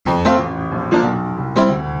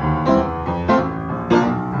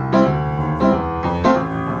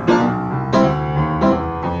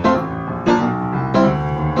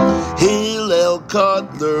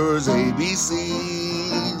Cutler's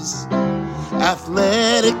ABCs.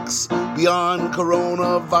 Athletics beyond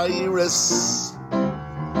coronavirus.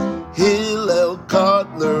 Hillel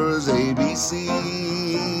Cutler's ABCs.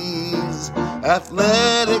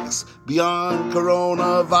 Athletics beyond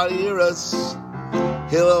coronavirus.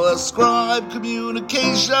 Hillel Scribe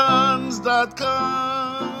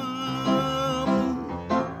Communications.com.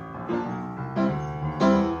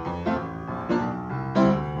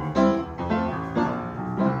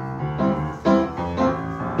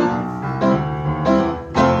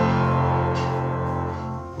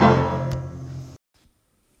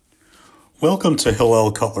 Welcome to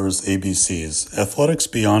Hillel Cutler's ABCs, Athletics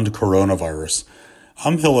Beyond Coronavirus.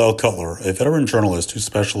 I'm Hillel Cutler, a veteran journalist who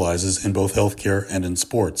specializes in both healthcare and in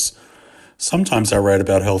sports. Sometimes I write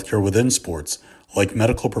about healthcare within sports, like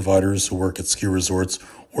medical providers who work at ski resorts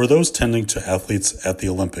or those tending to athletes at the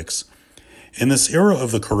Olympics. In this era of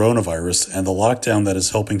the coronavirus and the lockdown that is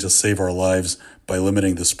helping to save our lives by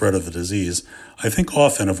limiting the spread of the disease, I think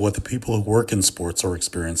often of what the people who work in sports are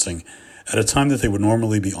experiencing at a time that they would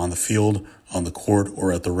normally be on the field, on the court,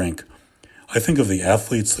 or at the rink. I think of the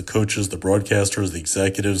athletes, the coaches, the broadcasters, the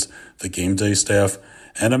executives, the game day staff,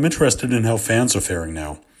 and I'm interested in how fans are faring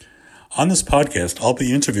now. On this podcast, I'll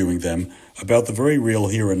be interviewing them about the very real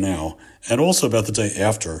here and now, and also about the day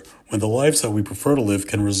after, when the lives that we prefer to live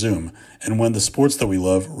can resume, and when the sports that we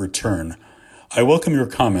love return. I welcome your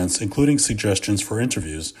comments, including suggestions for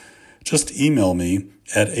interviews. Just email me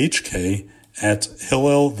at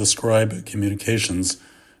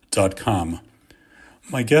hk@hillelthescribecommunications.com.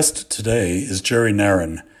 My guest today is Jerry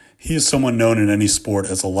Narron. He is someone known in any sport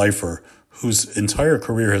as a lifer, whose entire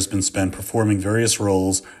career has been spent performing various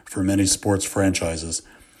roles for many sports franchises.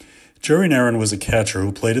 Jerry Narron was a catcher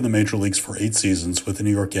who played in the major leagues for 8 seasons with the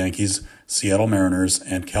New York Yankees, Seattle Mariners,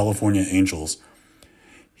 and California Angels.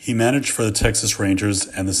 He managed for the Texas Rangers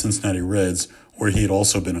and the Cincinnati Reds, where he had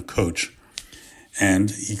also been a coach.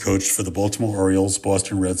 And he coached for the Baltimore Orioles,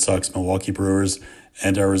 Boston Red Sox, Milwaukee Brewers,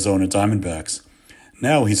 and Arizona Diamondbacks.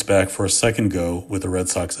 Now he's back for a second go with the Red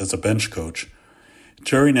Sox as a bench coach.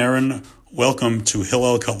 Jerry Narron, welcome to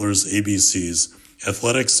Hillel Cutler's ABCs,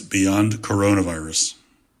 Athletics Beyond Coronavirus.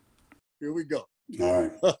 Here we go. All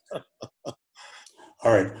right.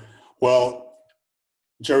 All right. Well,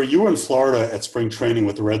 Jerry, you were in Florida at spring training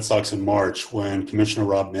with the Red Sox in March when Commissioner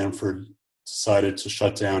Rob Manfred decided to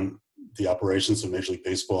shut down the operations of Major League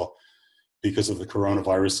Baseball because of the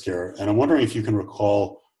coronavirus scare. And I'm wondering if you can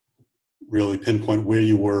recall, really pinpoint where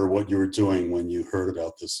you were, what you were doing when you heard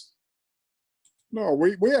about this. No,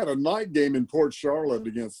 we had a night game in Port Charlotte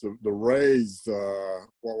against the Rays, the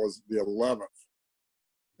 11th.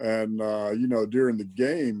 And, during the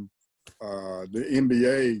game, the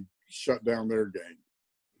NBA shut down their game.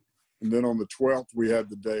 And then on the 12th, we had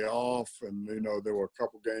the day off, and, there were a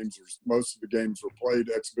couple games, or most of the games were played,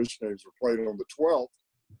 exhibition games were played on the 12th.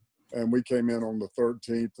 And we came in on the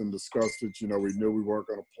 13th and discussed it. We knew we weren't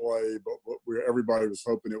going to play, but everybody was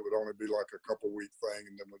hoping it would only be like a couple-week thing,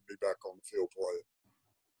 and then we'd be back on the field playing.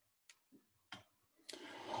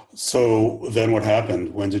 So then what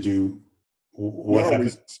happened? When did you – what happened?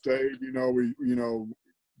 We stayed,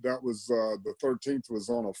 that was the 13th was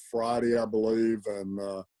on a Friday, I believe, and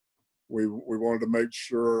we wanted to make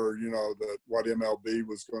sure, that what MLB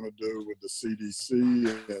was going to do with the CDC,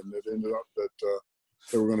 and it ended up that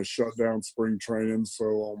they were going to shut down spring training. So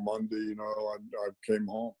on Monday, I came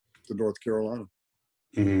home to North Carolina.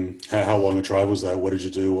 Mm-hmm. How long a drive was that? What did you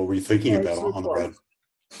do? What were you thinking about on the ride?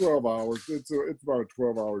 12 hours. It's about a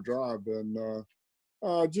 12-hour drive. And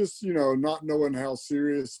just, not knowing how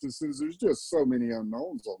serious this is. There's just so many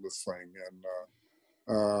unknowns on this thing. And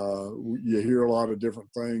you hear a lot of different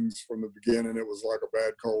things. From the beginning, it was like a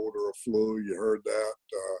bad cold or a flu. You heard that.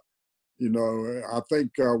 I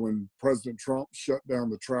think when President Trump shut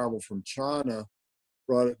down the travel from China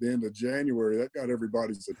right at the end of January, that got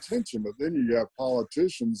everybody's attention. But then you have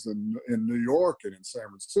politicians in New York and in San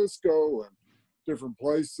Francisco and different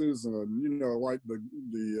places, and like the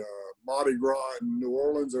Mardi Gras in New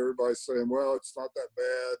Orleans, everybody's saying, well, it's not that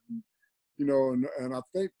bad. And I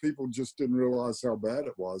think people just didn't realize how bad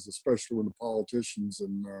it was, especially when the politicians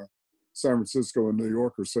in San Francisco and New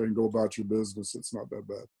York are saying, go about your business. It's not that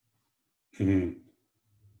bad. Mm-hmm.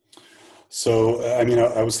 So,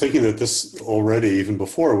 I was thinking that this already, even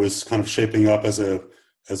before, was kind of shaping up as a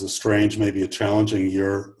strange, maybe a challenging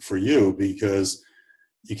year for you, because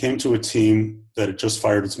you came to a team that had just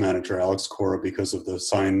fired its manager, Alex Cora, because of the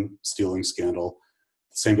sign stealing scandal,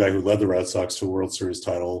 the same guy who led the Red Sox to a World Series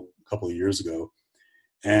title a couple of years ago.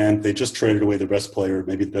 And they just traded away their best player,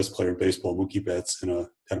 maybe the best player in baseball, Mookie Betts, in a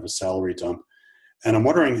kind of a salary dump. And I'm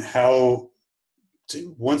wondering how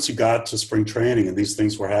once you got to spring training and these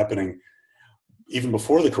things were happening, even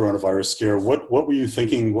before the coronavirus scare, what were you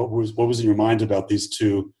thinking? What was in your mind about these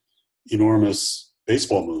two enormous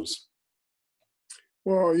baseball moves?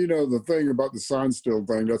 Well, you know, the thing about the sign steal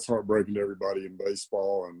thing, that's heartbreaking to everybody in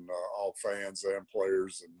baseball and all fans and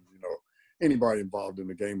players and, you know, anybody involved in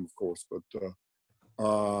the game, of course. But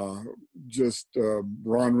Ron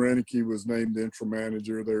Renicky was named interim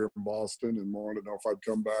manager there in Boston and wanted to know if I'd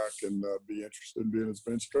come back and be interested in being his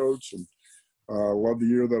bench coach. And loved the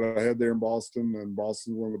year that I had there in Boston. And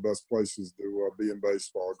Boston's one of the best places to be in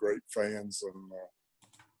baseball. Great fans and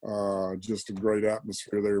just a great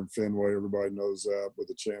atmosphere there in Fenway. Everybody knows that, with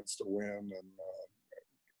a chance to win, and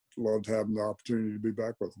loved having the opportunity to be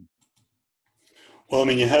back with them. Well, I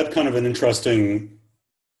mean, you had kind of an interesting,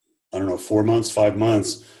 4 months, 5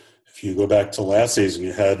 months. If you go back to last season,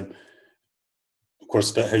 you had, of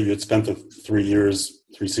course, you had spent the 3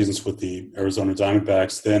 seasons with the Arizona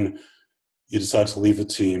Diamondbacks. Then you decided to leave the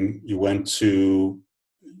team. You were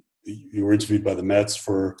interviewed by the Mets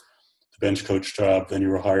for the bench coach job. Then you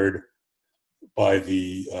were hired by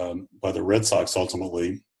the Red Sox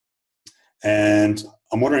ultimately. And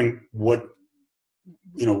I'm wondering whether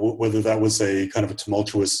that was a kind of a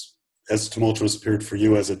tumultuous period for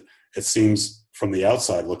you as it seems from the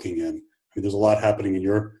outside looking in. I mean, there's a lot happening in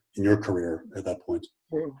your career at that point.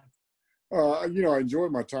 Well, I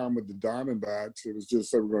enjoyed my time with the Diamondbacks. It was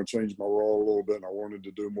just they were going to change my role a little bit, and I wanted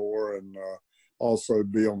to do more and also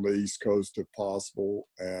be on the East Coast if possible.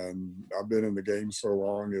 And I've been in the game so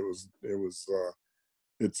long,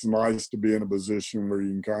 it's nice to be in a position where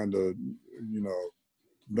you can kind of,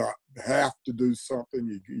 not have to do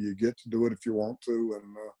something. You get to do it if you want to.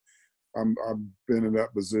 And I've been in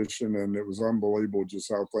that position, and it was unbelievable just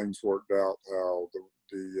how things worked out, how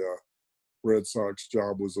the Red Sox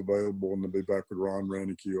job was available, and to be back with Ron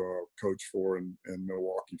Renicky, coach for in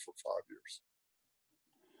Milwaukee for 5 years.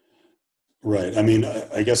 Right. I mean,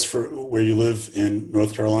 I guess for where you live in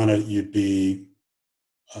North Carolina, you'd be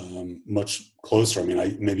much closer. I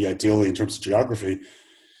mean, maybe ideally in terms of geography,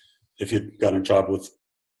 if you'd gotten a job with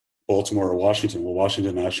Baltimore or Washington. Well,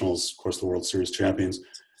 Washington Nationals, of course, the World Series champions,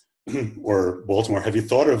 or Baltimore. Have you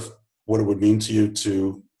thought of what it would mean to you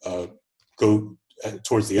to go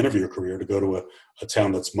towards the end of your career, to go to a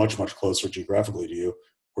town that's much, much closer geographically to you,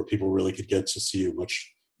 where people really could get to see you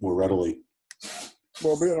much more readily?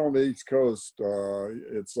 Well, being on the East Coast,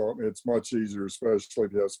 it's much easier, especially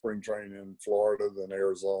if you have spring training in Florida than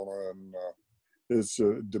Arizona, and it's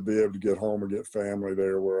to be able to get home and get family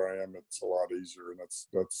there where I am. It's a lot easier, and that's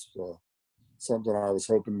something I was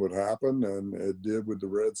hoping would happen, and it did with the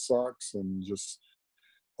Red Sox, and just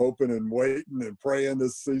hoping and waiting and praying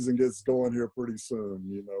this season gets going here pretty soon.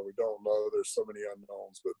 We don't know. There's so many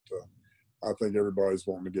unknowns, but I think everybody's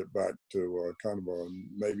wanting to get back to kind of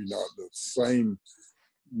maybe not the same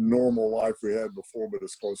normal life we had before, but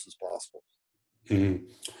as close as possible. Mm-hmm.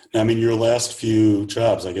 Now, I mean, your last few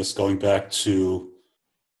jobs, I guess, going back to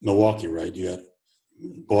Milwaukee, right? You had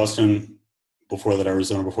Boston, before that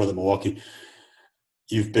Arizona, before that Milwaukee.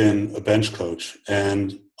 You've been a bench coach.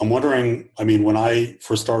 And I'm wondering, I mean, when I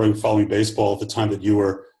first started following baseball at the time that you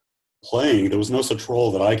were playing, there was no such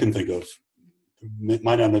role that I can think of. It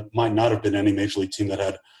might not have been any major league team that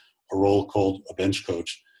had a role called a bench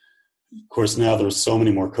coach. Of course, now there's so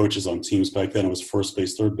many more coaches on teams. Back then it was first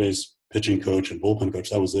base, third base, pitching coach, and bullpen coach.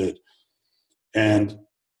 That was it. And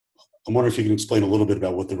I'm wondering if you can explain a little bit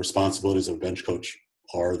about what the responsibilities of a bench coach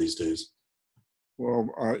are these days. Well,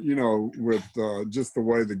 with just the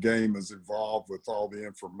way the game has evolved, with all the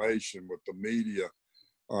information, with the media,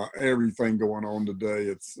 everything going on today,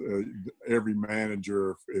 it's every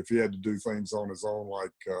manager, if he had to do things on his own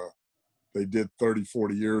like they did 30,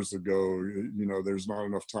 40 years ago, there's not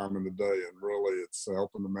enough time in the day. And really, it's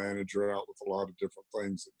helping the manager out with a lot of different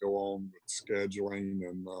things that go on with scheduling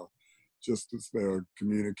and just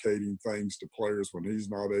communicating things to players when he's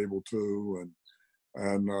not able to,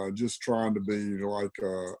 and just trying to be like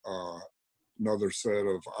another set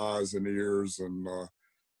of eyes and ears, and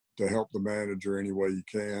to help the manager any way you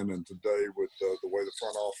can. And today, with the way the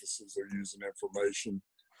front offices are using information,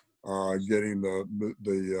 getting the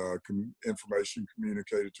information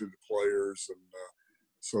communicated to the players, and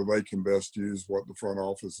so they can best use what the front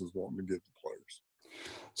office is wanting to get the players.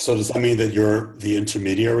 So does that mean that you're the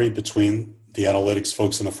intermediary between the analytics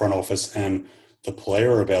folks in the front office and the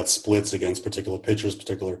player about splits against particular pitchers,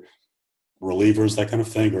 particular relievers, that kind of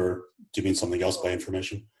thing? Or do you mean something else by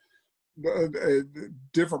information?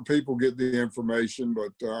 Different people get the information,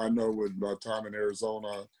 but I know with my time in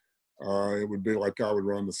Arizona, it would be like I would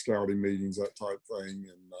run the scouting meetings, that type thing.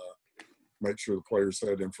 And make sure the players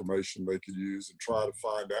had information they could use, and try to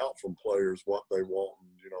find out from players what they want and,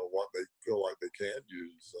 you know, what they feel like they can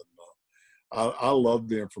use. And I love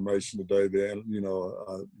the information today.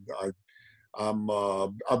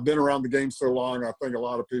 I've been around the game so long. I think a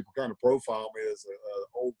lot of people kind of profile me as an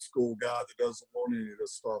old school guy that doesn't want any of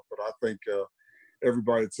this stuff. But I think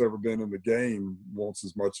everybody that's ever been in the game wants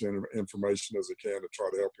as much information as they can to try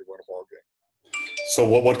to help you win a ball game. So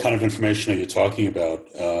what kind of information are you talking about?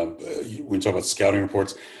 When you talk about scouting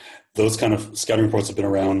reports, those kind of scouting reports have been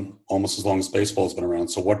around almost as long as baseball has been around.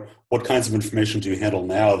 So what kinds of information do you handle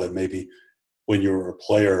now that maybe when you were a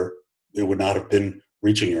player, it would not have been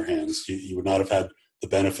reaching your hands? You would not have had the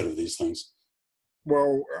benefit of these things.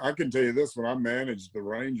 Well, I can tell you this: when I managed the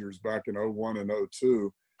Rangers back in 01 and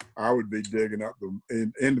 02, I would be digging up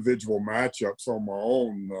the individual matchups on my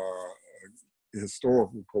own,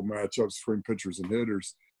 historical matchups between pitchers and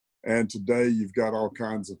hitters. And today you've got all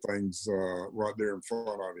kinds of things right there in front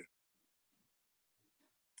of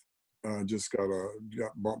you. Just got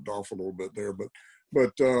bumped off a little bit there, but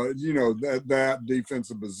you know, that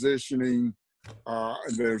defensive positioning.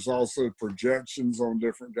 There's also projections on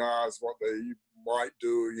different guys, what they might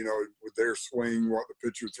do, you know, with their swing, what the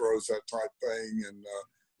pitcher throws, that type thing. And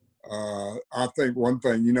I think one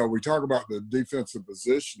thing, you know, we talk about the defensive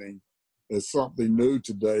positioning is something new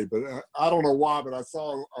today, but I don't know why, but I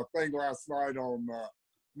saw a thing last night on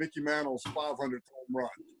Mickey Mantle's 500th home run.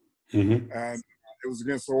 Mm-hmm. And it was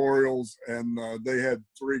against the Orioles, and they had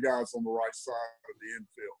three guys on the right side of the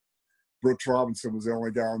infield. Brooks Robinson was the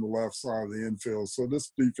only guy on the left side of the infield. So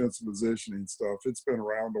this defensive positioning stuff, it's been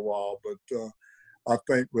around a while, but I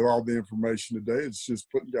think with all the information today, it's just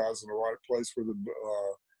putting guys in the right place where the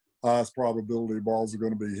highest probability balls are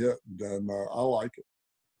going to be hit, and I like it.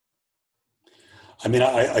 I mean,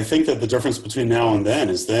 I think that the difference between now and then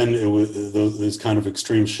is then those kind of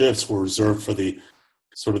extreme shifts were reserved for the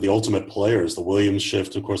sort of the ultimate players. The Williams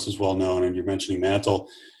shift, of course, is well known, and you're mentioning Mantle.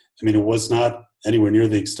 I mean, it was not anywhere near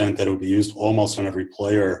the extent that it would be used almost on every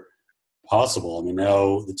player possible. I mean,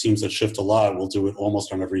 now the teams that shift a lot will do it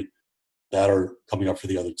almost on every batter coming up for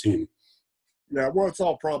the other team. Yeah, well, it's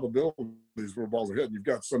all probabilities where balls are hitting. You've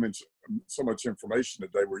got so much information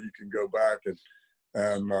today where you can go back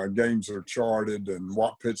and games are charted and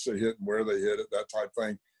what pitch they hit and where they hit it, that type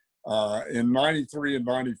thing. In 93 and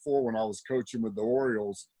 94, when I was coaching with the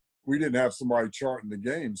Orioles, we didn't have somebody charting the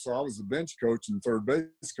game. So I was the bench coach and third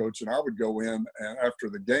base coach, and I would go in and after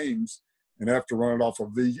the games and have to run it off of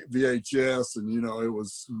VHS. And, you know, it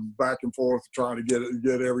was back and forth trying to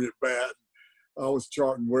get every at bat. I was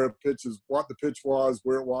charting what the pitch was,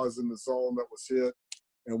 where it was in the zone that was hit,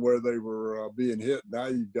 and where they were being hit. Now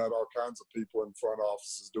you've got all kinds of people in front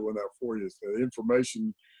offices doing that for you. So the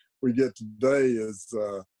information we get today is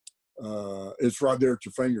it's right there at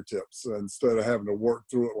your fingertips instead of having to work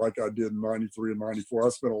through it like I did in 93 and 94. I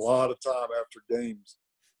spent a lot of time after games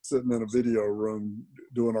sitting in a video room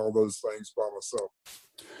doing all those things by myself.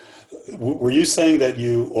 Were you saying that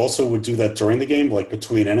you also would do that during the game, like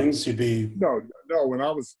between innings? You'd be no. When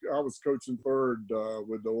I was coaching third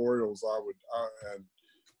with the Orioles,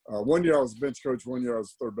 one year I was bench coach, one year I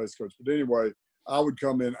was third base coach. But anyway, I would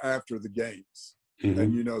come in after the games, mm-hmm.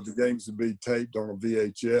 and you know the games would be taped on a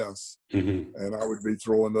VHS, mm-hmm. and I would be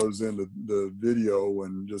throwing those into the video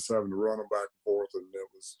and just having to run them back and forth, and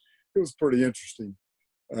it was pretty interesting.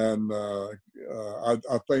 And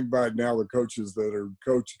I think back now, the coaches that are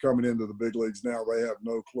coming into the big leagues now, they have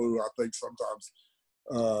no clue. I think sometimes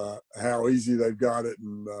how easy they've got it.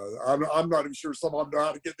 And I'm not even sure some of them know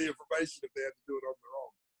how to get the information if they had to do it on their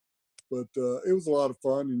own. But it was a lot of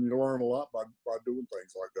fun, and you learn a lot by doing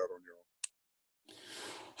things like that on your own.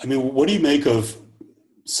 I mean, what do you make of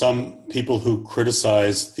some people who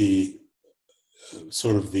criticize the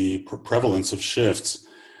sort of the prevalence of shifts?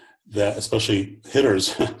 That especially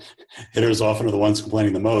hitters often are the ones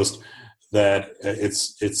complaining the most that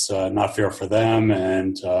it's not fair for them,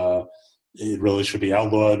 and it really should be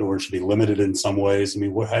outlawed or should be limited in some ways. I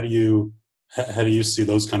mean, how do you see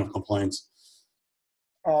those kind of complaints?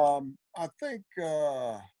 I think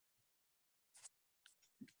I'm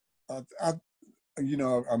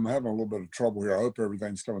having a little bit of trouble here. I hope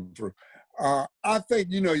everything's coming through. I think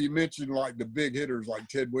you mentioned like the big hitters like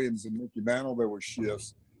Ted Williams and Mickey Mantle. There were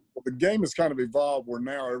shifts. Well, the game has kind of evolved where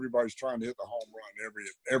now everybody's trying to hit the home run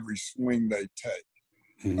every swing they take.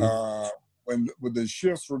 Mm-hmm. When the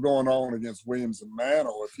shifts were going on against Williams and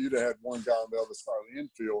Mantle, if you'd have had one guy on the other side of the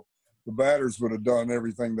infield, the batters would have done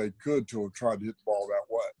everything they could to have tried to hit the ball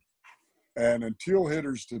that way. And until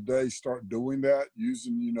hitters today start doing that,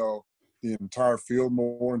 using the entire field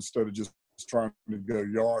more instead of just trying to go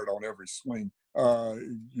yard on every swing.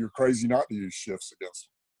 You're crazy not to use shifts against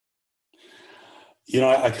You know,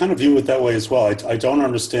 I kind of view it that way as well. I don't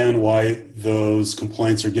understand why those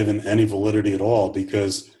complaints are given any validity at all,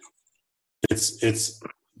 because it's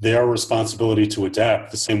their responsibility to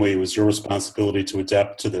adapt the same way it was your responsibility to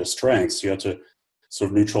adapt to their strengths. You have to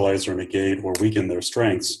sort of neutralize or negate or weaken their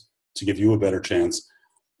strengths to give you a better chance.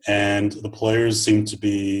 And the players who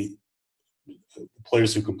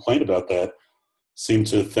complain about that seem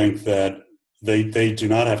to think that they do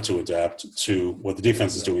not have to adapt to what the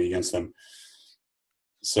defense is doing against them.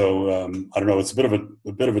 So I don't know. It's a bit of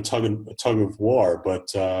a tug of war,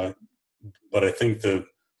 but I think the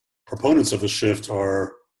proponents of the shift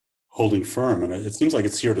are holding firm, and it seems like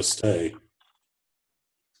it's here to stay.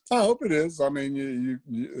 I hope it is. I mean,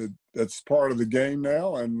 that's part of the game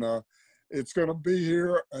now, and it's going to be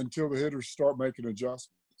here until the hitters start making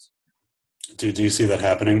adjustments. Do you see that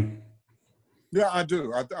happening? Yeah, I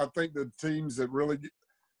do. I think the teams that really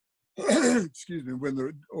excuse me,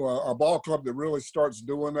 when a ball club that really starts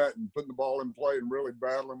doing that and putting the ball in play and really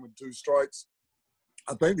battling with two strikes,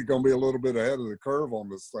 I think they're going to be a little bit ahead of the curve on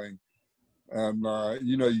this thing. And,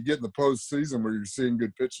 you know, you get in the postseason where you're seeing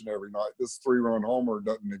good pitching every night. This 3-run homer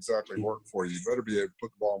doesn't exactly work for you. You better be able to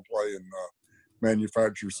put the ball in play and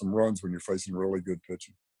manufacture some runs when you're facing really good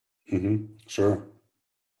pitching. Mm-hmm. Sure.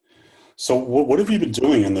 So what have you been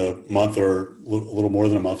doing in the month, or a little more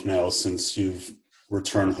than a month now, since you've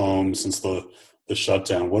returned home, since the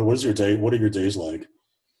shutdown? What are your days like?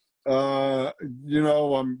 You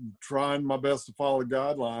know, I'm trying my best to follow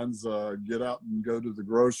guidelines, get out and go to the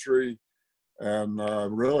grocery. And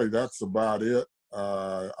really, that's about it.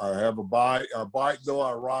 I have a bike though.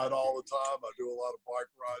 I ride all the time. I do a lot of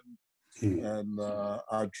bike riding.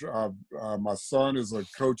 And my son is a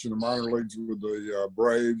coach in the minor leagues with the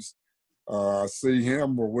Braves. I see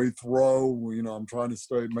him where we throw. You know, I'm trying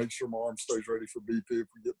to make sure my arm stays ready for BP if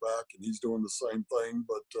we get back, and he's doing the same thing.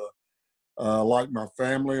 But like my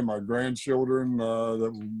family and my grandchildren,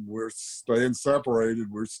 that we're staying separated.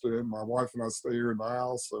 My wife and I stay here in the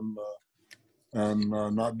house, and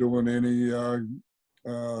not doing any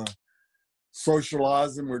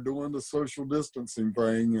socializing. We're doing the social distancing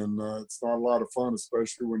thing, and it's not a lot of fun,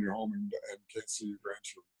 especially when you're home and can't see your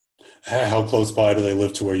grandchildren. How close by do they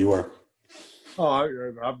live to where you are?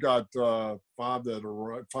 Oh, I've got five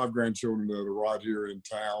grandchildren that are right here in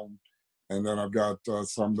town, and then I've got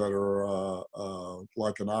some that are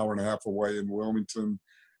like an hour and a half away in Wilmington,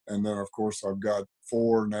 and then of course I've got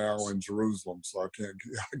 4 now in Jerusalem, so I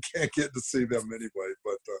can't get to see them anyway.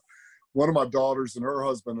 But one of my daughters and her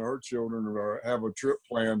husband and her children have a trip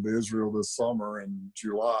planned to Israel this summer in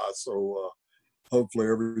July, so hopefully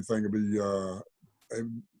everything will be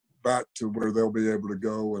back to where they'll be able to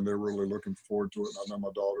go, and they're really looking forward to it. And I know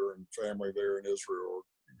my daughter and family there in Israel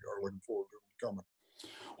are looking forward to it coming.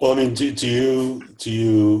 Well, I mean, do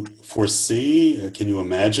you foresee? Can you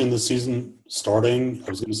imagine the season starting?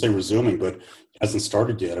 I was going to say resuming, but it hasn't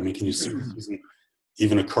started yet. I mean, can you see the season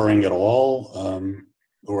even occurring at all,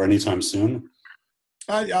 or anytime soon?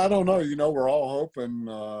 I don't know. You know, we're all hoping,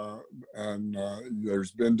 and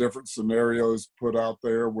there's been different scenarios put out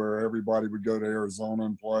there where everybody would go to Arizona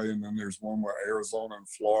and play, and then there's one where Arizona and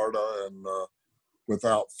Florida, and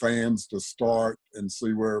without fans to start and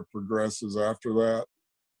see where it progresses after that.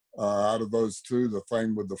 Out of those two, the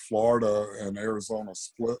thing with the Florida and Arizona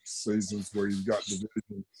split seasons where you've got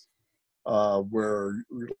divisions, where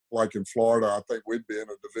like in Florida, I think we'd be in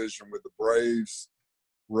a division with the Braves,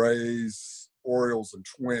 Rays, Orioles, and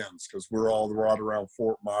Twins, because we're all right around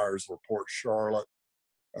Fort Myers or Port Charlotte.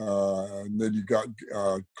 And then you've got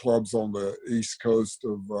clubs on the east coast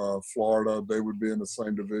of Florida. They would be in the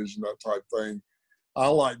same division, that type thing. I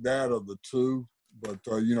like that of the two, but,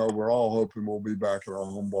 you know, we're all hoping we'll be back at our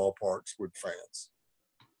home ballparks with fans.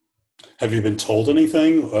 Have you been told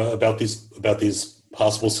anything about these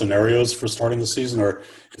possible scenarios for starting the season, or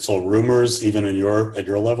it's all rumors, even at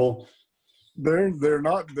your level? They're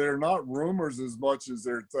not rumors as much as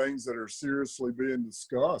they're things that are seriously being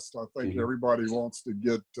discussed. I think everybody wants to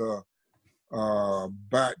get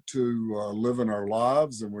back to living our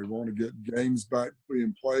lives, and we want to get games back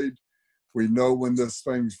being played. We know when this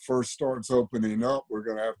thing first starts opening up, we're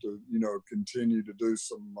going to have to, you know, continue to do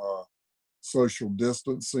some social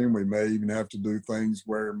distancing. We may even have to do things,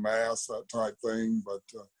 wearing masks, that type thing. But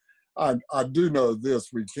I do know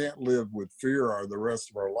this: we can't live with fear the rest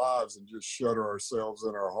of our lives and just shutter ourselves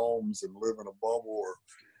in our homes and live in a bubble or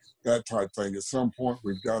that type thing. At some point,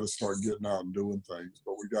 we've got to start getting out and doing things,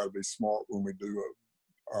 but we got to be smart when we do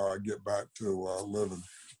get back to living.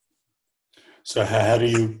 So how do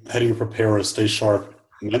you prepare to stay sharp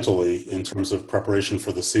mentally in terms of preparation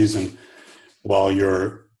for the season while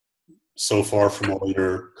you're so far from all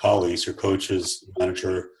your colleagues, your coaches,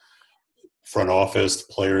 manager, front office,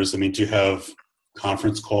 players? I mean, do you have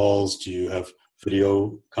conference calls? Do you have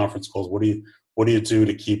video conference calls? What do you do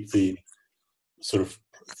to keep the sort of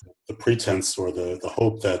the pretense or the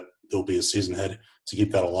hope that there'll be a season ahead to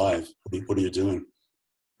keep that alive? What are you doing?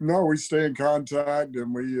 No, we stay in contact,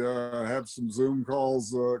 and we have some Zoom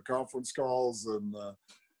calls, conference calls, and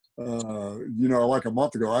like a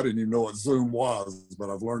month ago, I didn't even know what Zoom was, but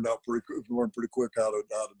I've learned pretty quick how to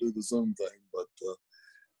do the Zoom thing.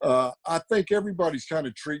 But I think everybody's kind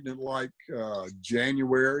of treating it like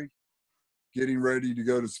January, getting ready to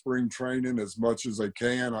go to spring training as much as they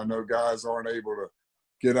can. I know guys aren't able to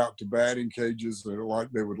get out to batting cages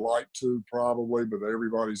like they would like to probably, but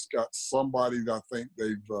everybody's got somebody that I think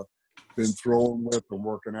they've been throwing with and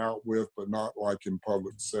working out with, but not like in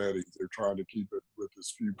public settings. They're trying to keep it with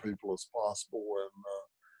as few people as possible and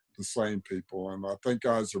the same people. And I think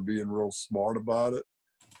guys are being real smart about it.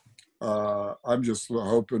 I'm just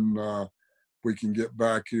hoping we can get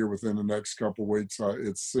back here within the next couple of weeks.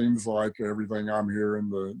 It seems like everything I'm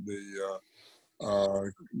hearing,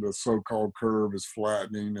 the so-called curve is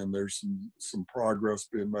flattening, and there's some progress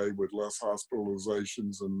being made with less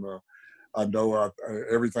hospitalizations. And I know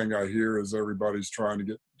everything I hear is everybody's trying to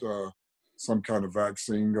get some kind of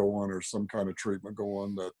vaccine going or some kind of treatment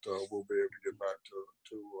going that we'll be able to get back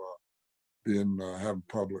to having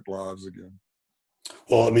public lives again.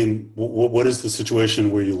 Well, I mean, what is the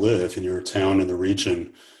situation where you live in your town in the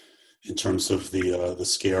region in terms of the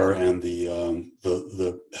scare and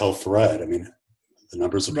the health threat? I mean, the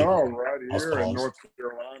numbers of people right here in North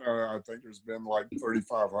Carolina, I think there's been like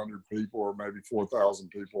 3,500 people or maybe 4,000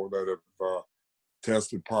 people that have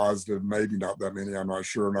tested positive. Maybe not that many. I'm not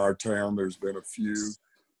sure. In our town, there's been a few.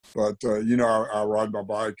 But, I ride my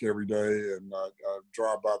bike every day, and I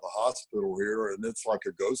drive by the hospital here, and it's like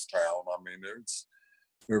a ghost town. I mean,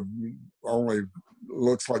 there only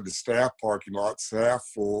looks like the staff parking lot's half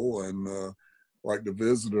full, and like the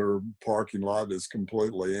visitor parking lot is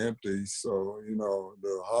completely empty. So,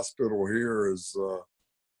 the hospital here is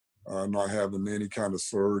not having any kind of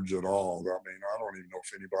surge at all. I mean, I don't even know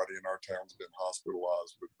if anybody in our town's been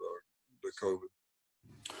hospitalized with the COVID.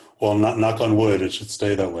 Well, knock on wood, it should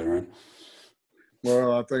stay that way, right?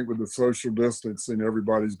 Well, I think with the social distancing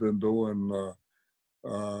everybody's been doing,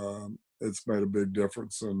 it's made a big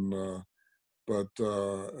difference. And but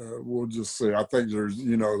we'll just see. I think there's,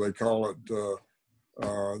 they call it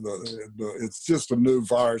it's just a new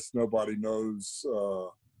virus. Nobody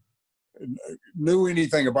knew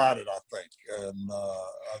anything about it, I think. And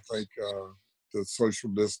I think the social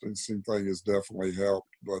distancing thing has definitely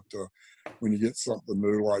helped. But when you get something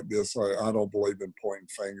new like this, I don't believe in pointing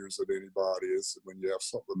fingers at anybody. It's when you have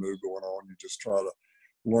something new going on, you just try to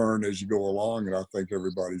learn as you go along, and I think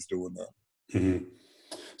everybody's doing that. Mm-hmm.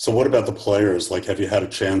 So what about the players? Like, have you had a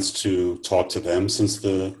chance to talk to them since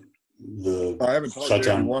the I haven't talked shutdown?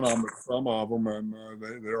 to every one of them, but some of them, and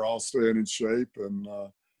they're all staying in shape and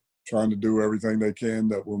trying to do everything they can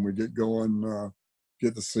that when we get going,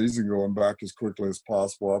 get the season going back as quickly as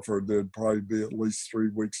possible. I've heard there'd probably be at least 3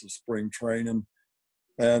 weeks of spring training,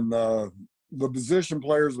 and the position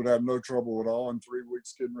players would have no trouble at all in 3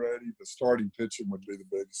 weeks getting ready. The starting pitching would be the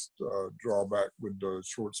biggest drawback with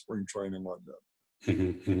short spring training like that.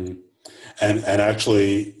 Mm-hmm, mm-hmm. And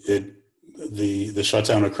actually, the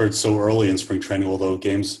shutdown occurred so early in spring training. Although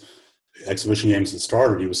exhibition games had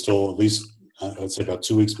started, he was still at least, I would say, about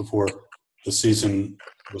 2 weeks before the season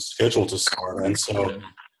was scheduled to start. And so,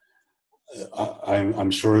 I'm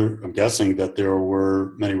guessing that there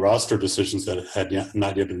were many roster decisions that had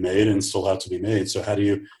not yet been made and still have to be made. So how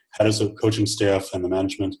does the coaching staff and the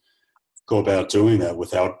management go about doing that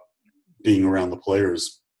without being around the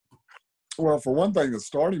players? Well, for one thing, the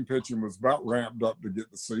starting pitching was about ramped up to get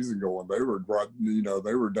the season going. They were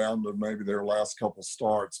down to maybe their last couple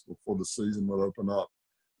starts before the season would open up.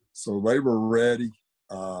 So they were ready.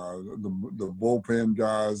 The bullpen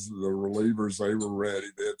guys, the relievers, they were ready.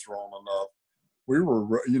 They had thrown enough. We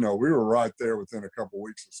were right there within a couple of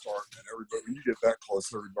weeks of starting. And everybody, when you get that close,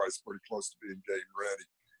 everybody's pretty close to being game ready.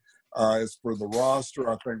 As for the roster,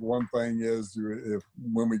 I think one thing is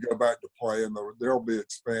when we go back to playing, there'll be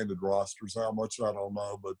expanded rosters. How much, I don't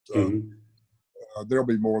know, but there'll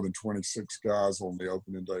be more than 26 guys on the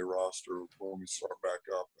opening day roster when we start back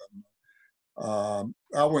up. And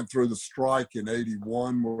I went through the strike in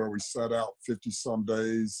 '81 where we set out 50-some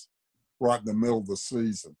days right in the middle of the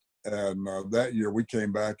season. And that year we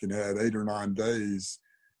came back and had 8 or 9 days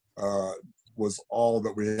was all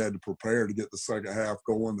that we had to prepare to get the second half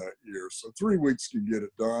going that year. So 3 weeks can get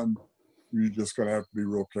it done. You're just going to have to be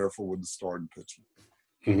real careful with the starting pitching.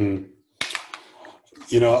 Mm-hmm.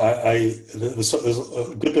 There's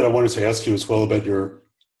a good bit I wanted to ask you as well about your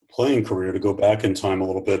playing career, to go back in time a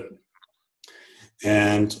little bit.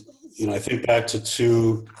 And, I think back to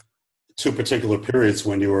two particular periods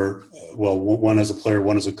when you were, one as a player,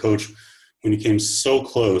 one as a coach, when you came so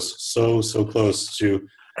close to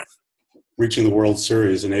reaching the World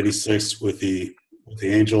Series in '86 with the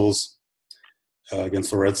Angels against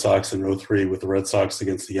the Red Sox, and '03 with the Red Sox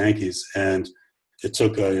against the Yankees. And it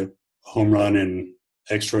took a home run in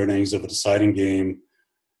extra innings of a deciding game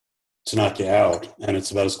to knock you out, and it's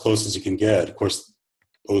about as close as you can get. Of course,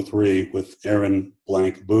 '03 with Aaron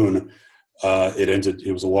Blank Boone,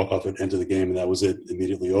 it was a walk-off at the end of the game, and that was it,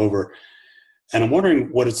 immediately over. And I'm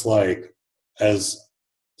wondering what it's like as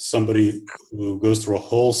somebody who goes through a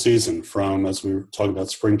whole season from, as we were talking about,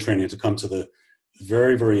 spring training, to come to the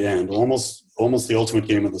very, very end, almost the ultimate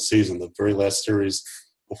game of the season, the very last series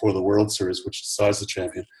before the World Series, which decides the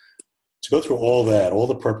champion. To go through all that, all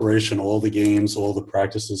the preparation, all the games, all the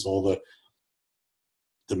practices, all the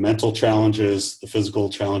mental challenges, the physical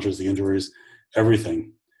challenges, the injuries,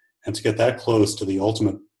 everything, and to get that close to the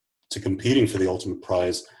ultimate, to competing for the ultimate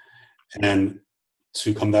prize, and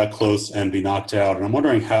to come that close and be knocked out. And I'm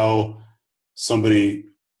wondering how somebody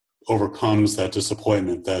overcomes that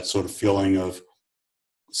disappointment, that sort of feeling of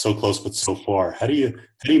so close but so far. How do you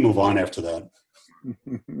move on after that?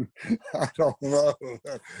 I don't know.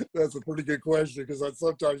 That's a pretty good question, because I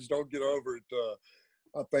sometimes don't get over it.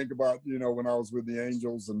 I think about, when I was with the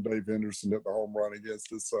Angels and Dave Henderson hit the home run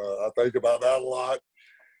against us. I think about that a lot.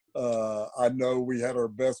 I know we had our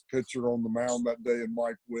best pitcher on the mound that day in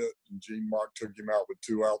Mike Witt, and Gene Mock took him out with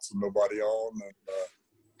 2 outs and nobody on.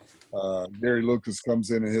 And Gary Lucas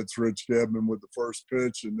comes in and hits Rich Gedman with the first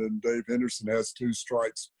pitch, and then Dave Henderson has 2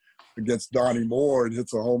 strikes against Donnie Moore and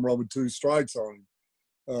hits a home run with 2 strikes on him.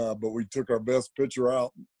 But we took our best pitcher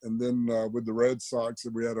out, and then with the Red Sox,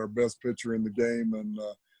 we had our best pitcher in the game, and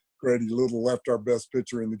Grady Little left our best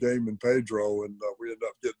pitcher in the game in Pedro, and we ended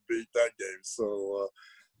up getting beat that game. So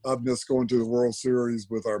I've missed going to the World Series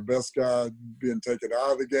with our best guy being taken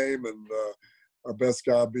out of the game and our best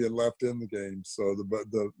guy being left in the game. So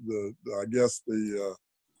I guess the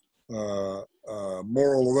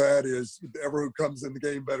moral of that is, whoever who comes in the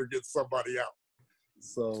game better get somebody out.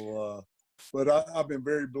 So. But I've been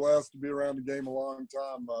very blessed to be around the game a long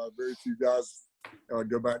time. Very few guys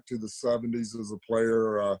go back to the 70s as a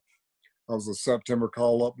player. I was a September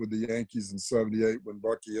call-up with the Yankees in '78 when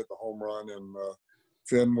Bucky hit the home run in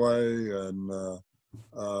Fenway, and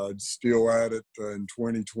still at it in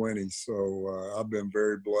 2020. So I've been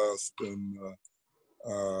very blessed and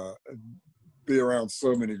be around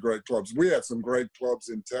so many great clubs. We had some great clubs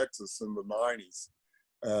in Texas in the '90s.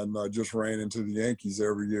 And just ran into the Yankees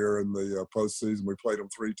every year in the postseason. We played them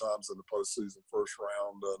 3 times in the postseason, first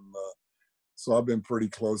round. And so I've been pretty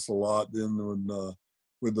close a lot. Then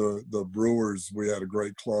with the Brewers, we had a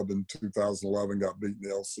great club in 2011, got beaten in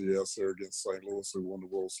the LCS there against St. Louis, who won the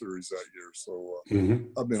World Series that year. So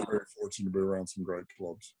I've been very fortunate to be around some great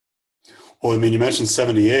clubs. Well, I mean, you mentioned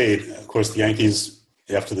 '78. Of course, the Yankees,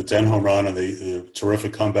 after the Den home run and the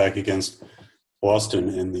terrific comeback against Boston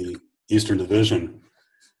in the Eastern Division,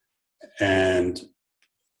 and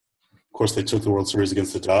of course, they took the World Series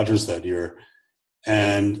against the Dodgers that year.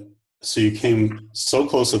 And so you came so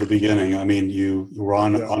close at the beginning. I mean, you were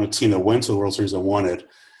on a team that went to the World Series and won it.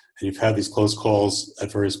 And you've had these close calls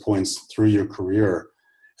at various points through your career.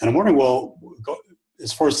 And I'm wondering, well,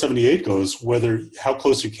 as far as '78 goes, how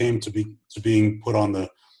close you came to being put on the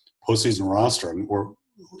postseason roster. I mean,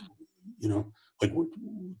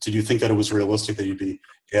 did you think that it was realistic that you'd be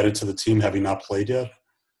added to the team having not played yet?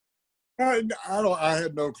 I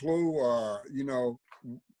had no clue.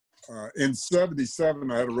 In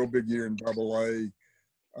 '77, I had a real big year in AA,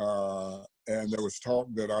 and there was talk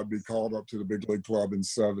that I'd be called up to the big league club in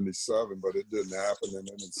 '77, but it didn't happen. And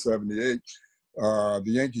then in '78, the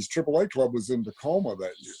Yankees AAA club was in Tacoma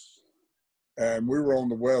that year, and we were on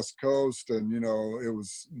the West Coast, and it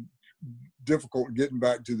was difficult getting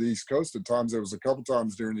back to the East Coast at times. There was a couple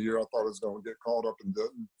times during the year I thought I was going to get called up and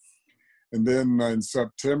didn't. And then in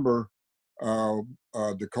September,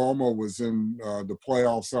 Tacoma was in the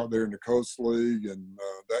playoffs out there in the Coast League, and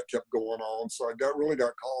that kept going on. So I really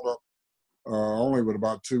got called up only with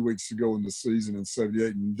about 2 weeks to go in the season in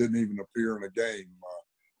 '78, and didn't even appear in a game,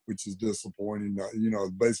 which is disappointing.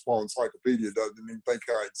 The Baseball Encyclopedia doesn't even think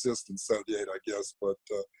I exist in '78, I guess. But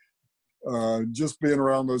just being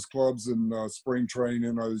around those clubs in spring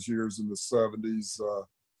training those years in the '70s,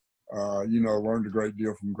 learned a great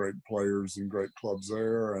deal from great players and great clubs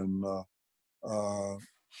there. And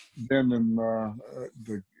then in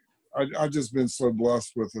I've just been so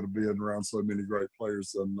blessed with it, being around so many great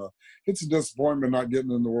players. And it's a disappointment not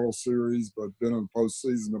getting in the World Series, but been in the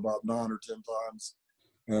postseason about 9 or 10 times.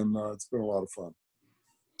 And it's been a lot of fun.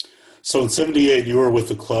 So in '78, you were with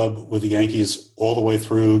the club, with the Yankees, all the way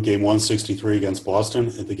through Game 163 against Boston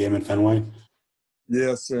at the game in Fenway?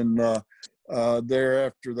 Yes, and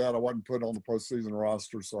thereafter that, I wasn't put on the postseason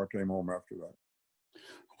roster, so I came home after that.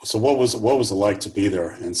 So what was it like to be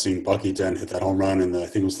there and seeing Bucky Dent hit that home run in I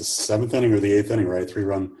think it was the 7th inning or the 8th inning, right?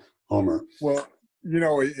 3-run homer. Well, he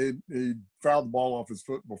fouled the ball off his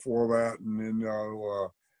foot before that, and then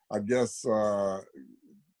I guess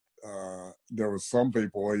there was some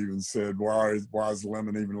people who even said, why is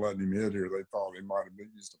Lemon even letting him hit here? They thought he might have been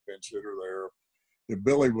used a pinch hitter there. If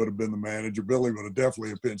Billy would have been the manager, Billy would have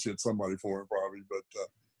definitely pinch hit somebody for him probably, but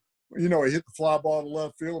he hit the fly ball to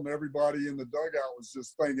left field, and everybody in the dugout was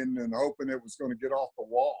just thinking and hoping it was going to get off the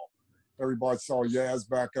wall. Everybody saw Yaz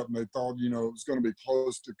back up, and they thought, it was going to be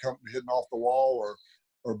close to hitting off the wall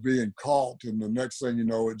or being caught. And the next thing you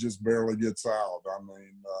know, it just barely gets out. I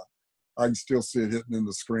mean, I can still see it hitting in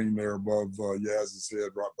the screen there above Yaz's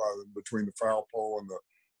head, right between the foul pole and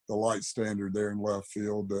the light standard there in left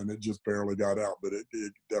field, and it just barely got out, but it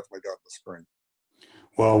definitely got in the screen.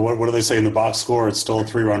 Well, what do they say in the box score? It's still a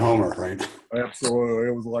 3-run homer, right? Absolutely.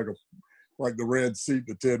 It was like the red seat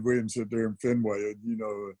that Ted Williams hit there in Fenway.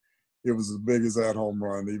 It was as big as that home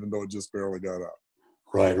run, even though it just barely got out.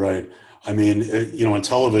 Right. I mean, on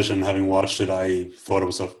television, having watched it, I thought it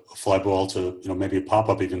was a fly ball to, maybe a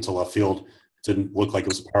pop-up even to left field. It didn't look like it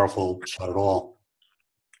was a powerful shot at all.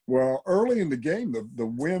 Well, early in the game, the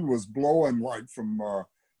wind was blowing like from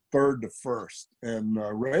third to first, and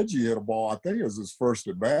Reggie hit a ball. I think it was his first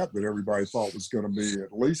at bat that everybody thought was going to be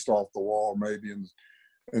at least off the wall, maybe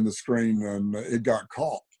in the screen, and it got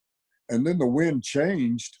caught. And then the wind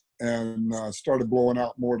changed and started blowing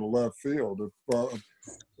out more to left field.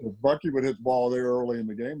 If Bucky would hit the ball there early in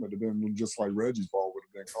the game, it would have been just like Reggie's ball would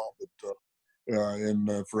have been caught. But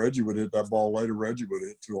if Reggie would hit that ball later, Reggie would have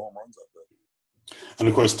hit 2 home runs that day. And,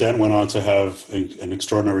 of course, Dent went on to have an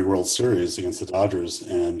extraordinary World Series against the Dodgers,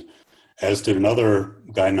 and as did another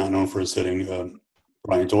guy not known for his hitting,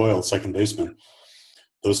 Brian Doyle, second baseman.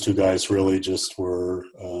 Those two guys really just were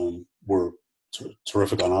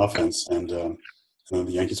terrific on offense, and the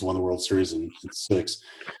Yankees won the World Series in '6.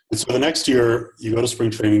 And so the next year, you go to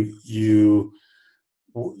spring training. Did you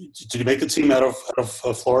make the team out of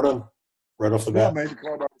Florida? Right off the bat? Yeah, I made the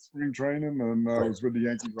club out of spring training, and I was with the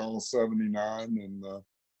Yankees all of '79, and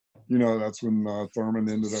that's when Thurman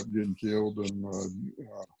ended up getting killed, and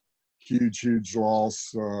huge loss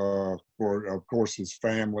for, of course, his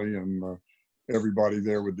family and everybody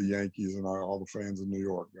there with the Yankees and all the fans in New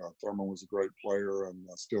York. Thurman was a great player, and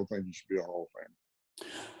I still think he should be a Hall of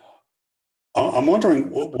Famer. I'm wondering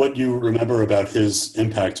what you remember about his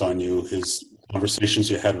impact on you, his conversations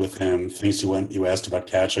you had with him, things you asked about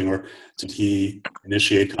catching, or did he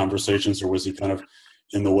initiate conversations, or was he kind of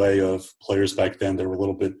in the way of players back then that were a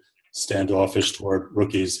little bit standoffish toward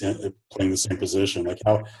rookies playing the same position? Like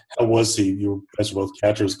how was he? You guys were both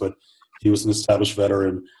catchers, but he was an established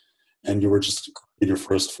veteran, and you were just in your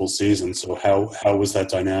first full season. So how was that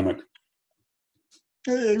dynamic?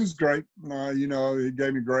 He was great. He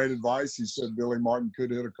gave me great advice. He said Billy Martin could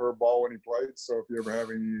hit a curveball when he played. So if you ever have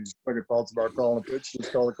any second thoughts about calling a pitch,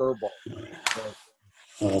 just call a curveball.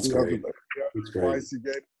 That's great. That's great. Advice he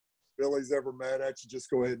gave. Billy's ever mad at you, just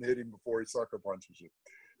go ahead and hit him before he sucker punches you.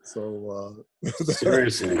 So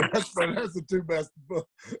seriously, that's the 2 best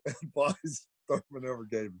advice Thurman ever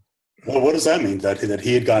gave me. Well, what does that mean? That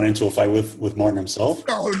he had gotten into a fight with Martin himself?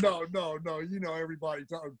 No. Everybody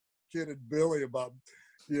kidded Billy about,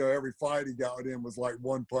 every fight he got in was like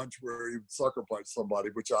one punch where he would sucker punch somebody,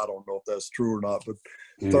 which I don't know if that's true or not, but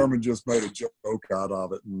Thurman just made a joke out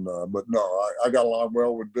of it. And but no, I got along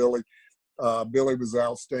well with Billy. Billy was an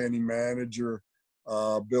outstanding manager.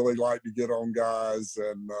 Billy liked to get on guys,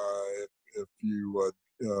 and if you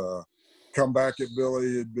come back at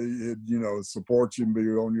Billy, he'd support you and be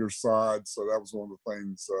on your side. So that was one of the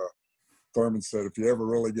things Thurman said, if he ever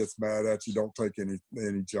really gets mad at you, don't take any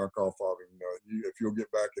junk off of him. If you'll get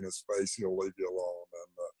back in his face, he'll leave you alone.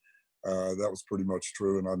 And that was pretty much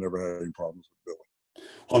true, and I never had any problems with Billy.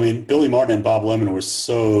 Well, I mean, Billy Martin and Bob Lemon were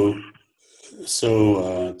so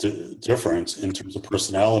different in terms of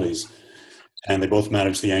personalities, and they both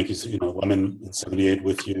managed the Yankees. Lemon in '78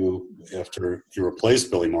 with you after you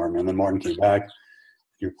replaced Billy Martin, and then Martin came back.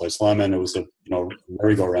 You replaced Lemon. It was a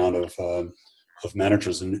merry-go-round of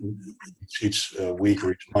managers, and each week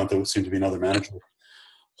or each month there would seem to be another manager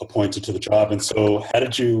appointed to the job. And so, how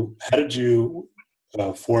did you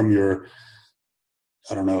form your,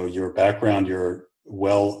 I don't know, your background, your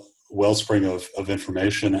wellspring of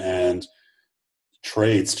information and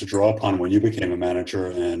traits to draw upon when you became a manager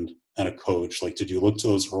and a coach? Like, did you look to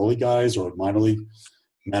those early guys or minor league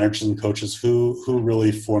managers and coaches who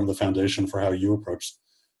really formed the foundation for how you approach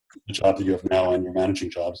the job that you have now and your managing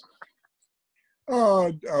jobs?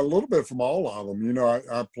 A little bit from all of them. You know,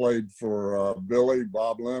 I played for Billy,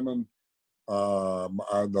 Bob Lemon.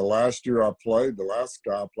 The last year I played, the last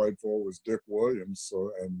guy I played for was Dick Williams.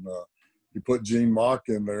 So, and you put Gene Mock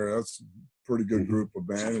in there. That's a pretty good group of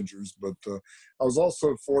managers. But I was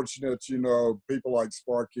also fortunate, you know, people like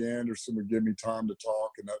Sparky Anderson would give me time to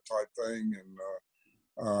talk and that type thing. And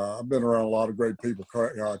I've been around a lot of great people.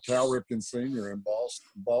 Cal Ripken Sr. in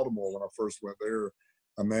Baltimore when I first went there.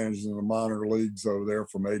 I managed in the minor leagues over there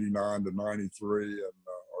from 89 to 93 and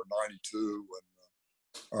or 92.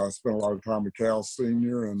 And I spent a lot of time with Cal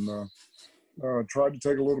Sr. and tried to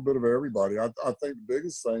take a little bit of everybody. I think the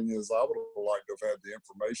biggest thing is I would have liked to have had the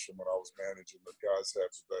information when I was managing that guys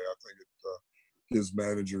have today. I think it gives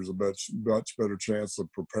managers a much better chance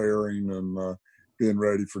of preparing and being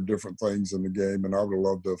ready for different things in the game. And I would have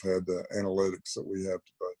loved to have had the analytics that we have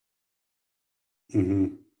today.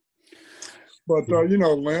 Mm-hmm. But, you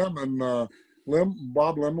know,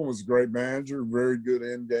 Bob Lemon was a great manager, very good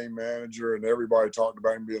in-game manager, and everybody talked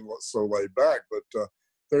about him being so laid back. But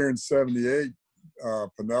there in 78,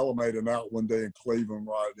 Piniella made an out one day in Cleveland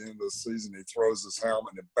right at the end of the season. He throws his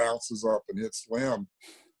helmet and it bounces up and hits Lem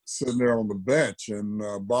sitting there on the bench. And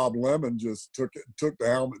Bob Lemon just took the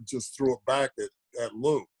helmet, just threw it back at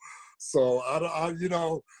Lou. So, you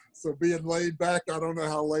know, so being laid back, I don't know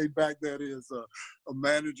how laid back that is. A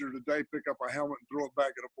manager today pick up a helmet and throw it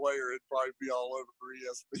back at a player, it'd probably be all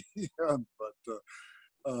over ESPN.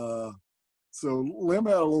 But so Lem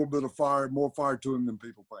had a little bit of more fire to him than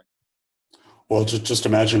people think. Well, just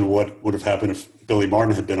imagine what would have happened if Billy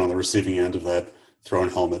Martin had been on the receiving end of that thrown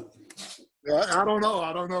helmet. Yeah, I don't know.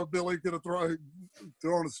 I don't know if Billy could have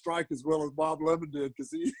thrown a strike as well as Bob Lemon did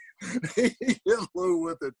because he hit Lou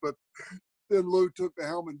with it. But then Lou took the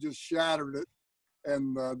helmet and just shattered it.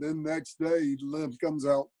 And then next day, Lem comes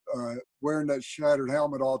out wearing that shattered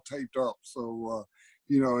helmet all taped up. So,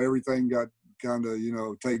 you know, everything got kind of, you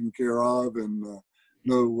know, taken care of and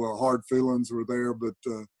no hard feelings were there. But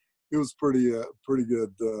it was pretty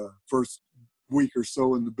good first week or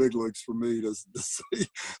so in the big leagues for me to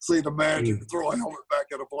see the manager throw a helmet back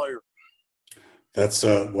at a player. That's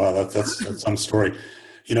wow, that's some story.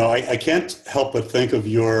 You know, I can't help but think of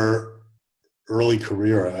your early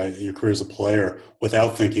career, your career as a player,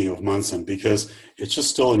 without thinking of Munson, because it's just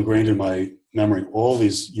still ingrained in my memory all